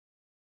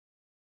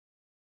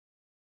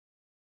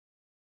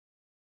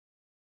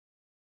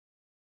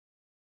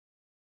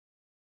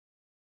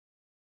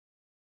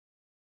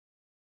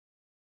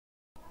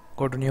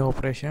Go to new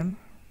operation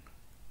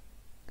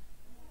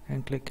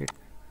and click it.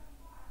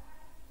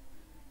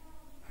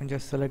 I'm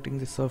just selecting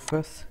the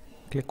surface,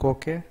 click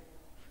OK.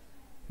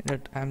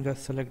 That I'm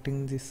just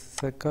selecting this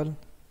circle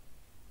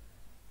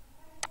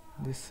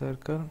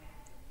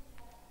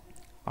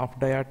of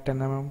diameter 10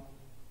 mm,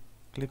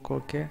 click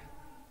OK.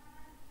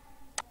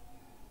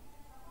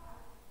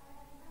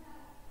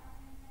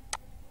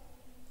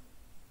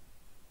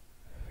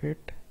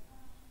 Fit,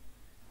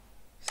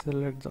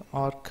 select the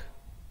arc,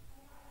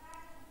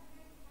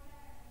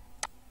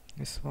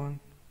 this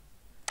one,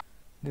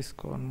 this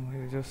corner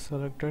you just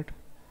selected,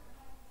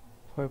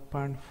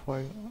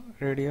 5.5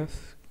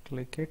 radius,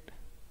 click it.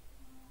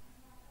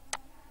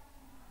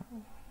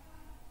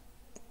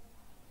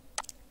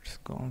 It's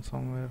gone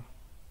somewhere.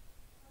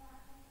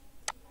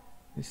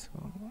 This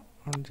one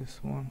and this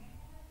one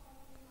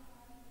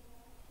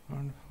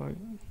and 5.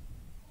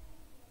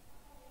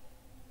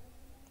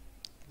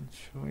 It's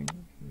showing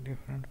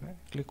different way.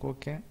 Click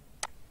OK.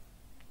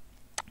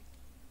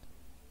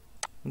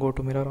 Go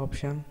to mirror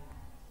option.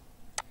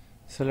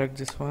 Select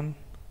this one.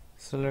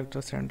 Select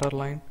the center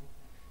line.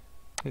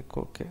 Click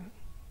OK.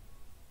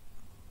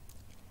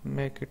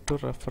 Make it to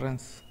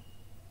reference.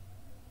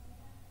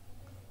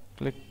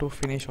 Click to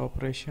finish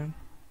operation.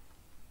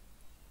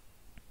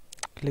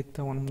 Click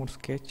the one more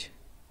sketch.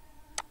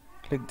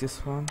 Click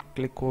this one.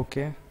 Click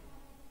OK.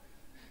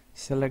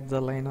 Select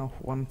the line of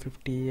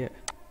 150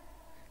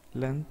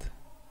 length.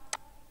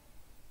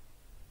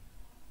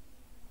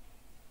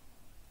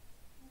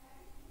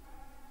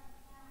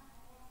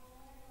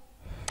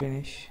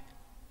 Finish.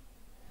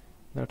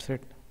 That's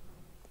it.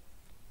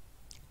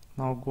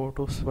 Now go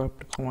to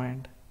swept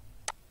command.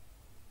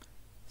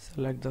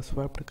 Select the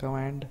swept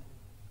command.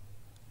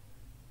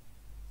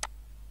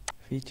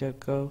 Feature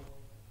curve.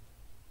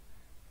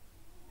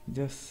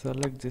 Just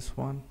select this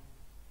one.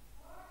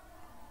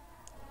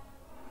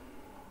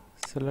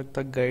 Select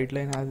the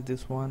guideline as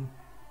this one.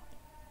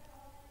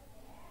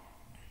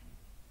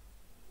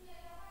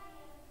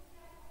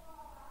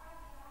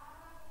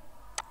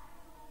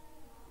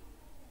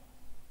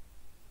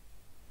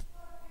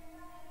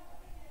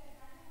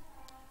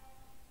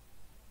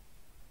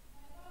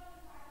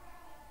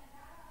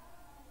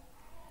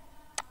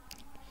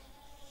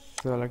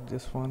 Select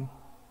this one.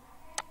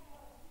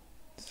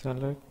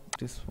 Select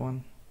this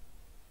one.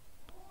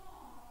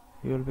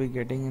 You will be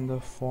getting in the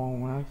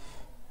form of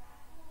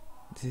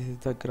this is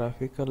the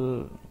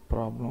graphical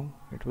problem.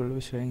 It will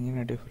be showing in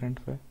a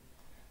different way.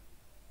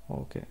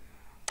 Okay,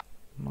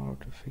 now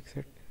to fix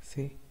it,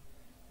 see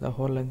the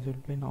whole lens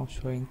will be now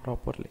showing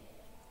properly.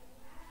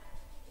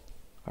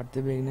 At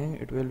the beginning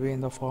it will be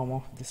in the form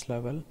of this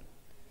level.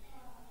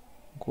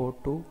 Go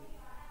to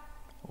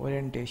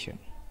orientation.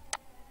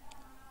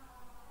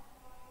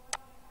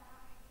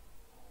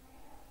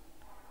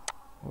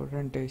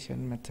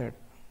 Orientation method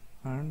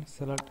and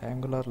select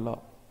angular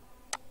law.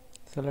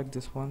 Select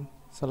this one,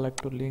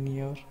 select to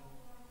linear.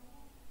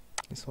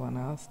 This one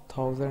has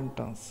 1000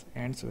 turns,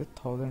 ends with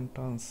 1000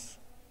 turns.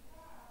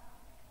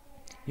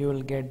 You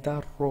will get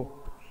the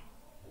rope.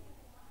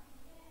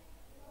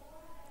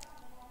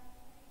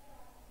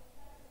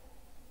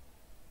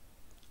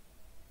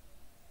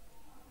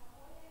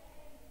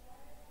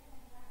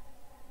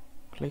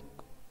 Click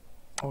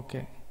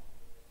OK.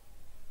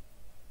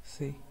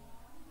 See,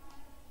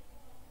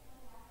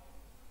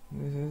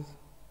 this is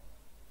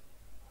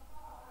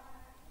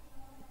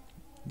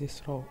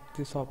this rope.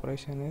 This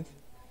operation is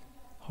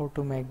how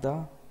to make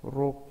the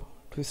rope,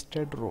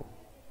 twisted rope.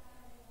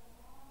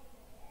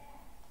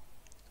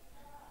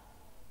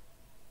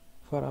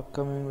 For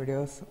upcoming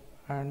videos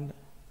and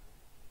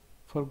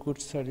for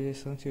good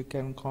suggestions you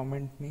can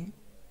comment me.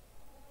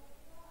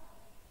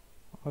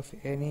 If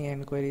any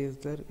enquiry is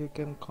there you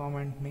can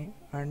comment me.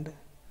 And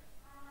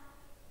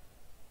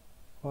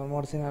one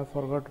more thing I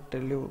forgot to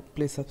tell you,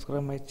 please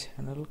subscribe my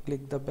channel,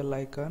 click the bell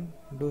icon,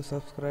 do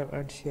subscribe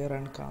and share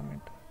and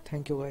comment.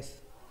 Thank you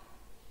guys.